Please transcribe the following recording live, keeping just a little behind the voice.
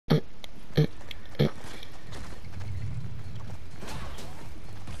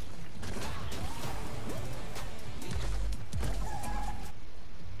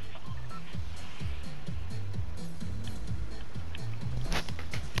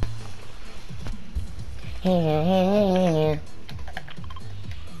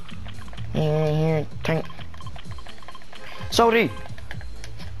Tank. Salty.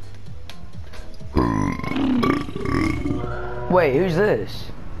 Wait, who's this?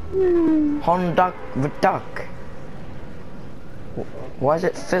 Honduck the duck. Why is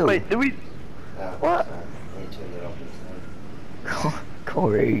it Phil? Wait, did we? What?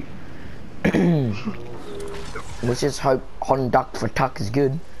 Corey. Let's just hope Honduck for tuck is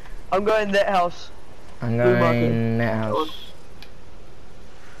good. I'm going to that house. I'm going that house.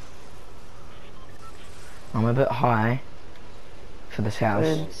 I'm a bit high for this house.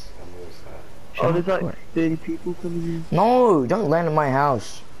 Man. Oh, there's like 30 people coming in. No, don't land at my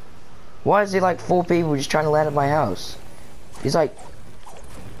house. Why is there like 4 people just trying to land at my house? There's like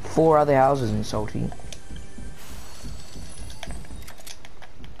 4 other houses in Salty.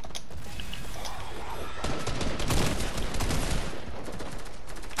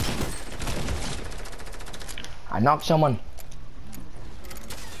 I knocked someone.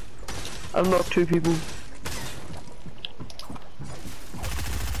 I've knocked 2 people.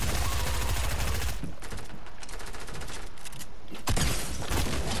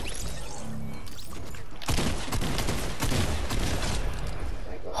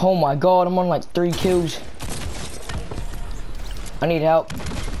 Oh my god, I'm on like 3 kills. I need help.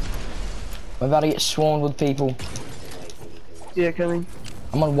 I'm about to get swarmed with people. Yeah, coming.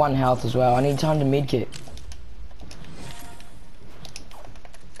 I'm on 1 health as well. I need time to medkit.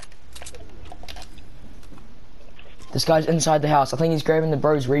 This guy's inside the house. I think he's grabbing the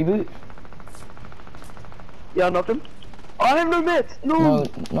bro's reboot. Yeah, I knocked him. Oh, I have no meds. No. No,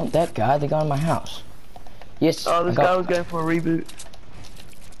 not that guy. The guy in my house. Yes. Oh, this guy was going for a reboot.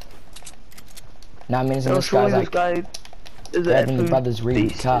 9 minutes and this guy's like is grabbing the brother's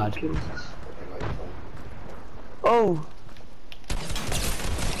reboot card. Oh.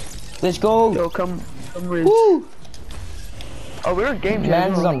 Let's go. Yo, come Riz. Woo. Oh, we're on game chat.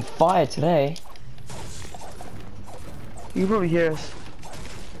 Man's is on fire today. You can probably hear us.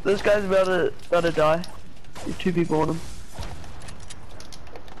 This guy's about to die. There's 2 people on him.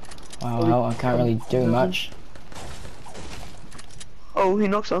 Wow, well, I can't really do much. Oh, he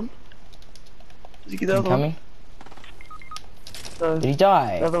knocks on. Did he get the other Coming. No. Did he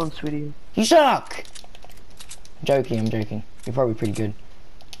die? The other one's sweetie. You suck! I'm joking. You're probably pretty good.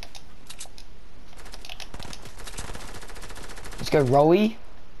 Let's go Rowie.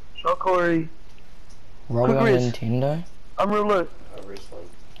 Shot Corey. Rowie on Riz. Nintendo. I'm real low.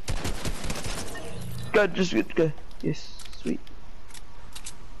 Go, just go. Yes, sweet.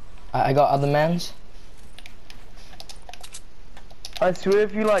 I got other mans. I swear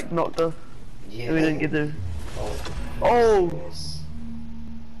if you like knocked her, Yeah. we didn't get there. Oh. Oh!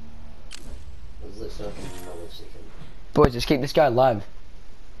 Boys, let's keep this guy alive.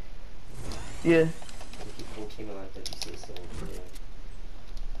 Yeah.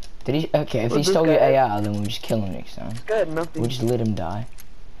 Did he? Okay, if Well, he this stole your guy- AR, then we'll just kill him next time. Go ahead, nothing. We'll just let him die.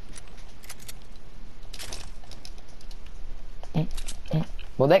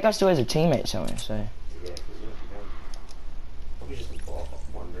 Well, that guy still has a teammate somewhere, so. Yeah, because probably just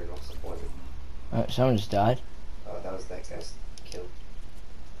wandering off the point. Oh, someone just died. Oh, that was that guy's kill.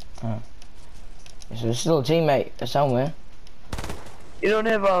 Oh. So there's still a teammate somewhere. You don't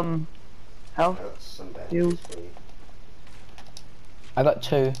have health? I got some bad You- news for you. I got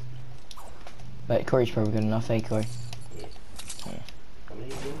 2. But Corey's probably good enough, eh, Corey? Yeah. Yeah. How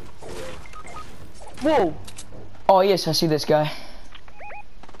many are you doing? Whoa! Oh yes, I see this guy.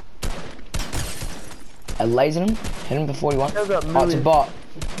 I lasered him, hit him for 41. That was a Oh, it's a million. bot.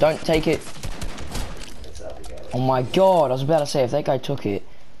 Don't take it. That's the other guy. Oh my god, I was about to say, if that guy took it.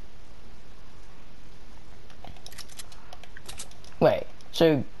 Wait,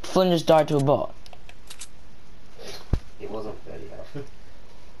 so Flynn just died to a bot? It wasn't 30 health.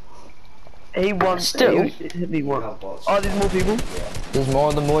 He won. Still. He hit me You once. have bots. Oh, there's more people? Yeah. There's more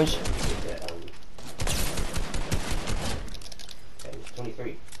of them, boys. Yeah, okay,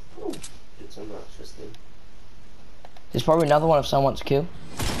 23. Ooh, did so much just then. There's probably another one if someone wants to kill.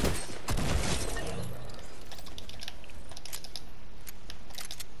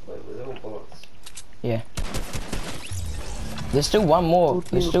 Wait, were they all bots? Yeah. There's still one more.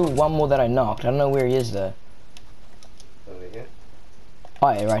 There's still one more that I knocked. I don't know where he is though. Over here?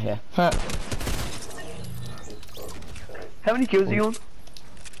 Oh yeah, right here. Huh. How many kills are you on?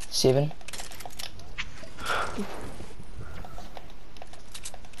 7.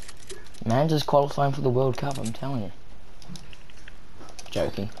 Man, just qualifying for the World Cup, I'm telling you.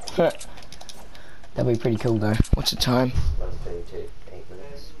 Joking. That'd be pretty cool though. What's the time? That's 32. 8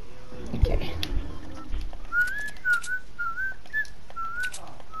 minutes. Okay.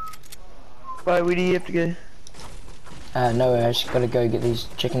 Right, where do you have to go? No, I just gotta go get these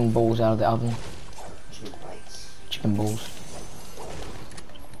chicken balls out of the oven. Chicken bites. Chicken balls.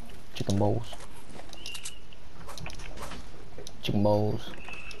 Chicken balls. Chicken balls.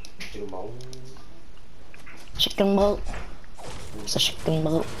 Chicken bones. Chicken ball. It's a chicken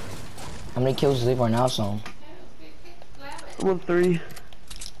ball. How many kills is everyone else on? I'm on 3.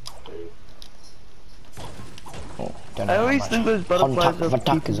 Oh, don't know I how always much. think those butterflies Hontuck are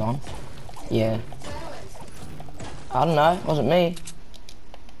Vatuk people. is on. Yeah. I don't know, it wasn't me.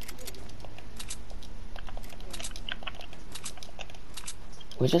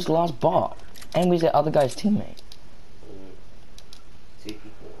 Where's this last bot? And where's that other guy's teammate? 2 people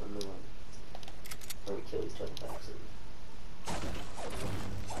on the one. Probably kill each other by accident.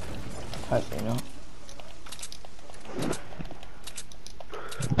 Hopefully not.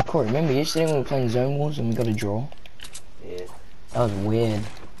 Corey, remember yesterday when we were playing Zone Wars and we got a draw? Yeah. That was weird.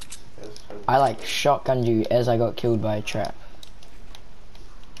 That was funny. I like shotgunned you as I got killed by a trap.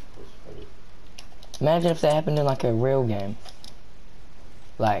 That was funny. Imagine if that happened in like a real game.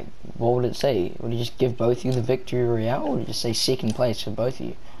 Like, what would it say? Would it just give both of you the victory royale, or would it just say second place for both of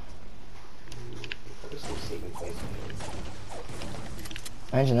you? Probably some second place.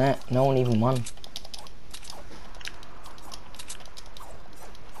 Imagine that, no one even won.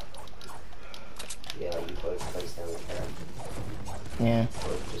 Yeah, like you both place down the trap. Yeah.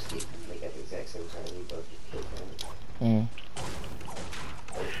 Both just get like at the exact same time. You both just kill them. Mm.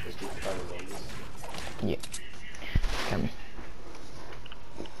 Just keep fighting zombies. Yeah. Come.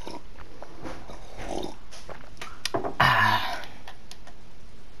 Ah.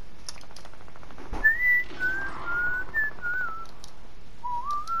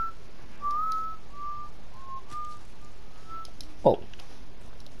 Oh.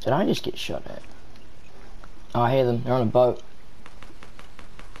 Did I just get shot at? Oh, I hear them. They're on a boat.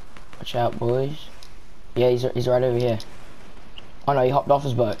 Watch out, boys. Yeah, he's right over here. Oh no, he hopped off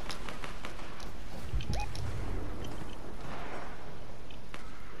his boat.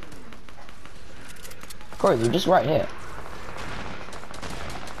 Corey, they're just right here.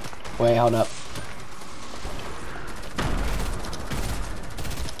 Wait, hold up.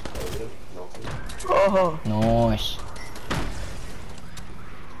 Oh, Nice.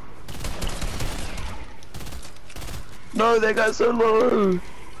 no, that guy's so low.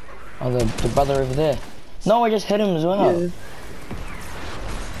 Oh, the brother over there. No, I just hit him as well. Yeah.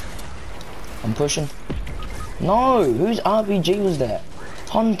 I'm pushing. No, whose RPG was that?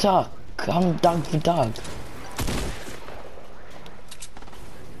 Hontuck. Doug for Doug.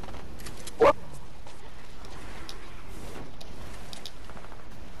 What?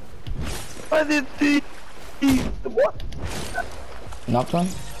 Why did the what? Knocked one?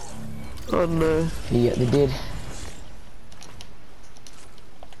 Oh no. Yeah, they did.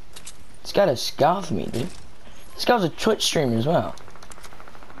 This guy has scarf me, dude. This guy's a Twitch streamer as well.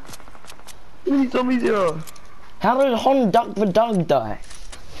 How many zombies there are? How did Honduck for Doug die?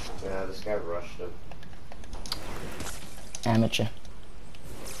 Yeah, this guy rushed him. Amateur.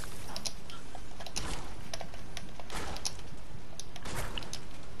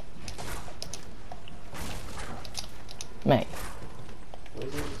 Mate, What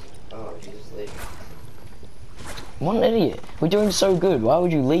is he? Oh, he just leaving. what an idiot. We're doing so good. Why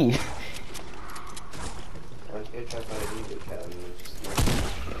would you leave? I was gonna try to find a new good cat and just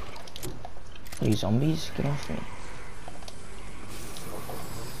Are you zombies? Get off me.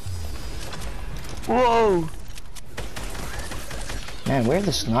 Whoa! Man, where are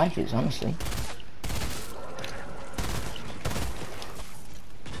the snipers, honestly?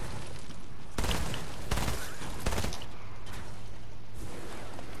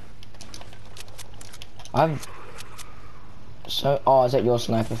 Oh, is that your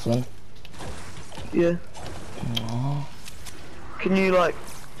sniper, Flynn? Yeah. Oh. Can you like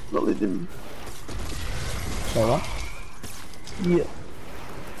not let them? So what? Yeah.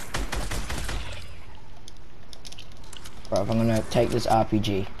 Bro, I'm gonna take this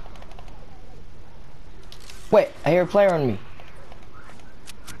RPG. Wait, I hear a player on me.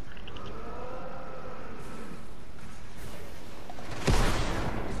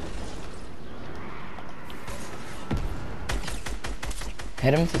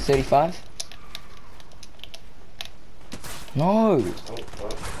 Hit him for 35. No. oh, fuck.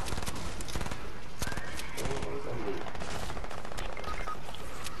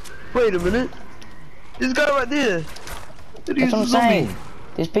 Wait a minute. This guy right there. That's what I'm saying.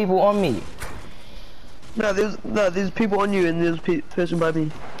 There's people on me. No, there's people on you and there's person by me.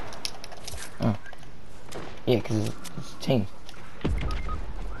 Oh. Yeah, because it's a team.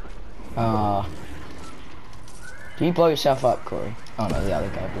 Do you blow yourself up, Corey? Oh no, the other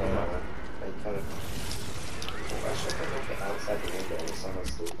guy blew him up. I kind of. Oh, I should have looked outside the window and someone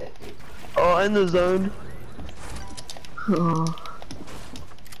still hit me. Oh, in the zone. Oh.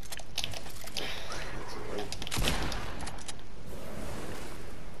 That's a win.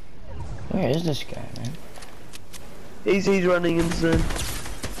 Where is this guy, man? He's running in the zone.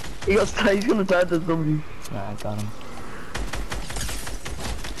 He's gonna die to the zombie. Nah, I got him.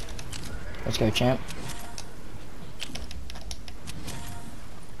 Let's go, champ.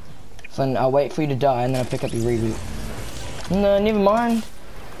 Flynn, I'll wait for you to die and then I'll pick up your reboot. No, never mind.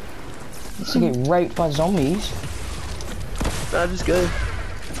 Let's get raped by zombies. Nah, just go.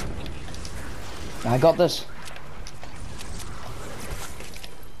 I got this.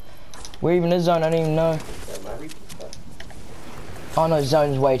 Where even is zone? I don't even know. Yeah, my reboot's back. Oh no,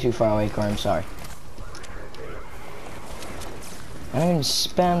 zone's way too far away, Chrome, sorry. I don't even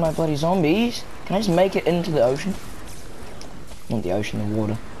spam my bloody zombies. Can I just make it into the ocean? Not the ocean, the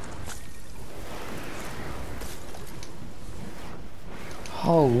water.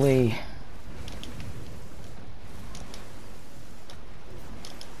 Holy.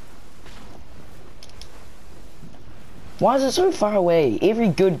 Why is it so far away? Every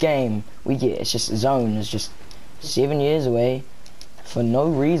good game we get, it's just zone is just 7 years away for no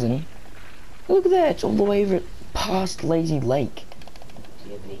reason. Look at that, it's all the way over past Lazy Lake. Do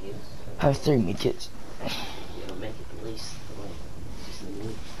you have any hits? I have 3 medkits. It'll make it the least the way. Just in the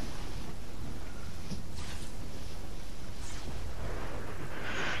wood.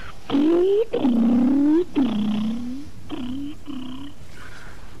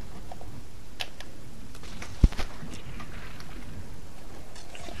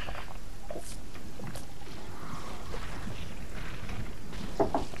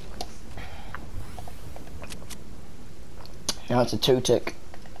 Now it's a 2-tick.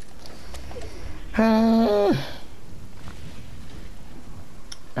 I'm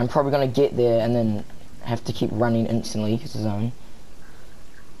probably gonna get there and then have to keep running instantly because of zone.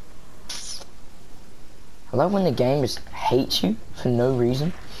 I love when the game just hates you for no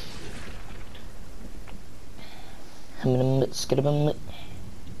reason.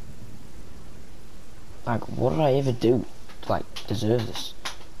 Like, what did I ever do to, like, deserve this?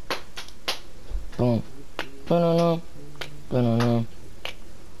 Boom. No. I reckon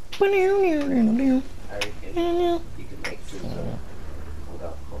you could make 2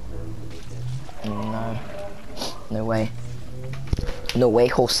 without covering the weekend. No. No way. No way,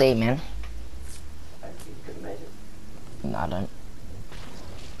 Jose, man. I think you could have made it. No, I don't.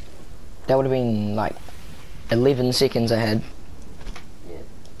 That would have been like 11 seconds ahead.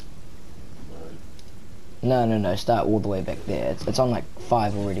 Yeah. No. Start all the way back there. It's on like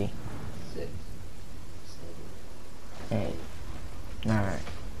 5 already. 6, 8, 9,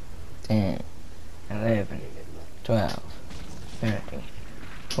 10, 11, 12, 13,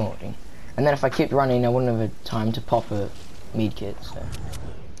 14. And then if I kept running, I wouldn't have had time to pop a med kit, so. 7.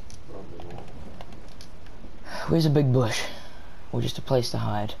 Probably not. Where's a big bush? Or just a place to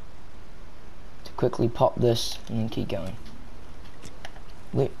hide? To quickly pop this and then keep going.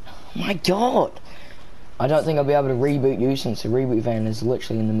 Wait, oh my god! I don't think I'll be able to reboot you since the reboot van is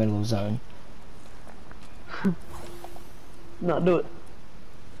literally in the middle of zone. Not do it.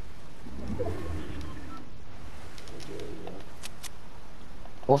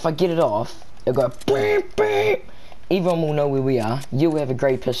 Or if I get it off, it'll go beep beep. Everyone will know where we are. You'll have a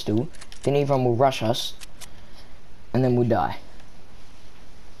grey pistol. Then everyone will rush us. And then we'll die.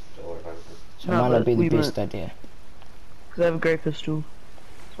 Don't worry about it. So it No, might not but be the we best won't. idea. Cause I have a great pistol.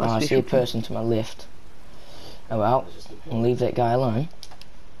 It's my Oh, I see a specialty. person to my left. Oh well, It's just a I'll leave that guy alone.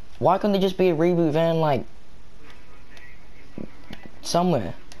 Why couldn't there just be a reboot van like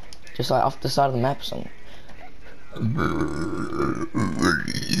somewhere? Just like off the side of the map or something.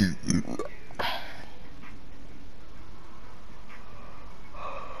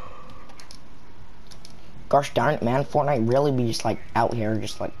 Gosh darn it, man, Fortnite really be just like out here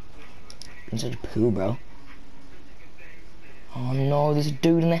just like in such poo, bro. Oh no, there's a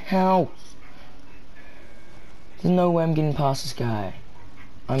dude in the house. There's no way I'm getting past this guy.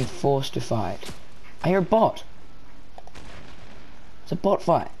 I'm forced to fight. I hear a bot. It's a bot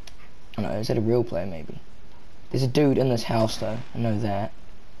fight. I don't know, is that a real player maybe? There's a dude in this house though, I know that.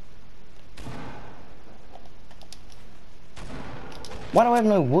 Why do I have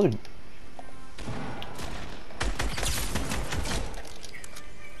no wood?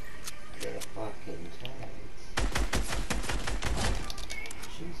 Get a fucking tags.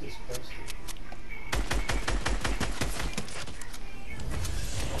 Jesus Christ.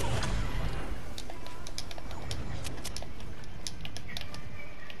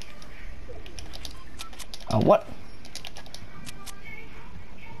 Oh, what?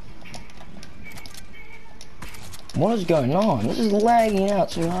 What is going on? This is lagging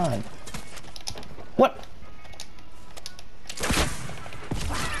out too hard. What?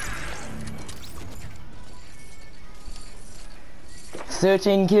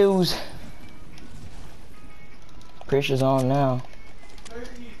 "13 kills. Pressure's on now.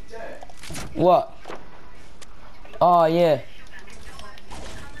 What? Oh yeah.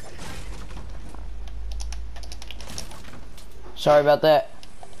 Sorry about that.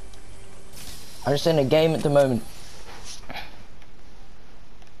 I'm just in a game at the moment.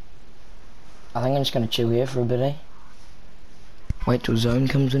 I think I'm just gonna chill here for a bit, eh? Wait till zone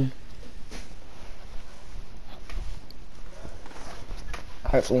comes in.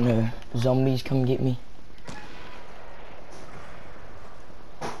 Hopefully no zombies come get me.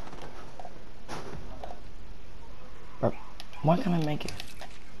 Bro, why can't I make it?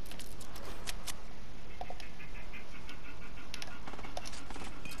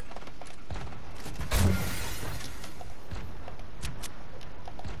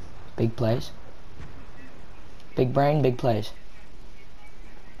 Big plays. Big brain, big plays.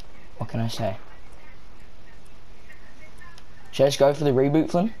 What can I say? Should I just go for the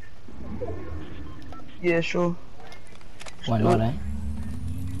reboot, Flynn? Yeah, sure. Why not, eh?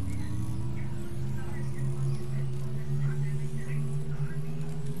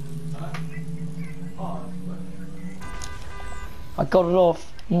 I got it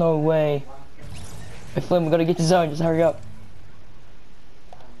off. No way. Hey Flynn, we gotta get to zone. Just hurry up.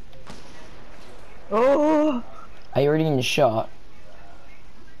 Oh! Are you already in your shot?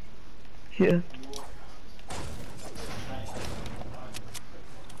 Yeah.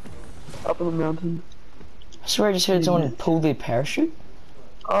 Up on the mountain. I swear I just heard someone pull their parachute.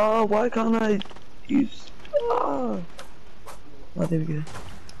 Oh, why can't I use... Oh, there we go.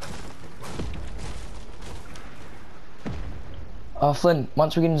 Oh Flynn,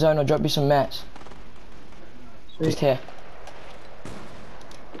 once we get in zone, I'll drop you some mats. Sweet. Just here.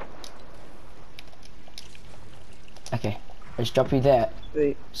 Okay, I'll just drop you that.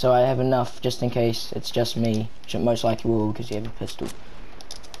 Sweet. So I have enough just in case it's just me. Which it most likely will because you have a pistol.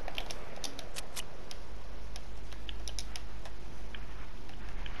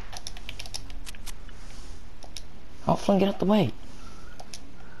 Oh Flynn, get out the way.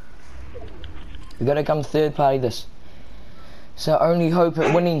 We gotta come third party this. So only hope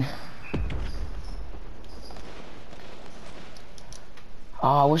at winning.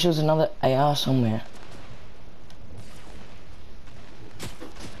 Oh, I wish there was another AR somewhere.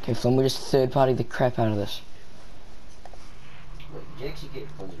 Okay, Flynn, we just third party the crap out of this. Wait, did you actually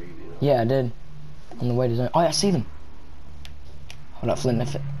get Flynn's reboot? Yeah, I did. On the way to zone. Oh, yeah, I see them. Hold up, Flynn.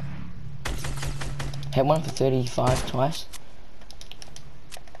 If it hit one for 35 twice.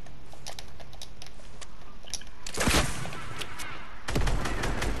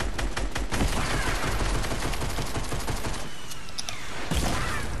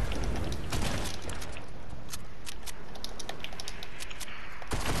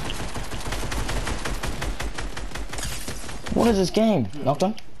 What is this game? Knocked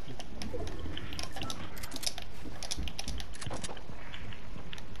on?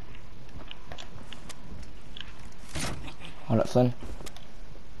 Hold up, Flynn.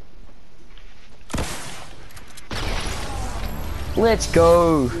 Let's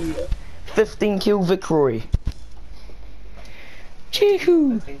go! 15 kill victory.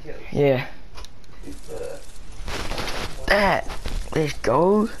 Chee-hoo! Yeah. That. Let's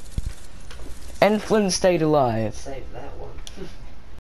go. And Flynn stayed alive. Save that one.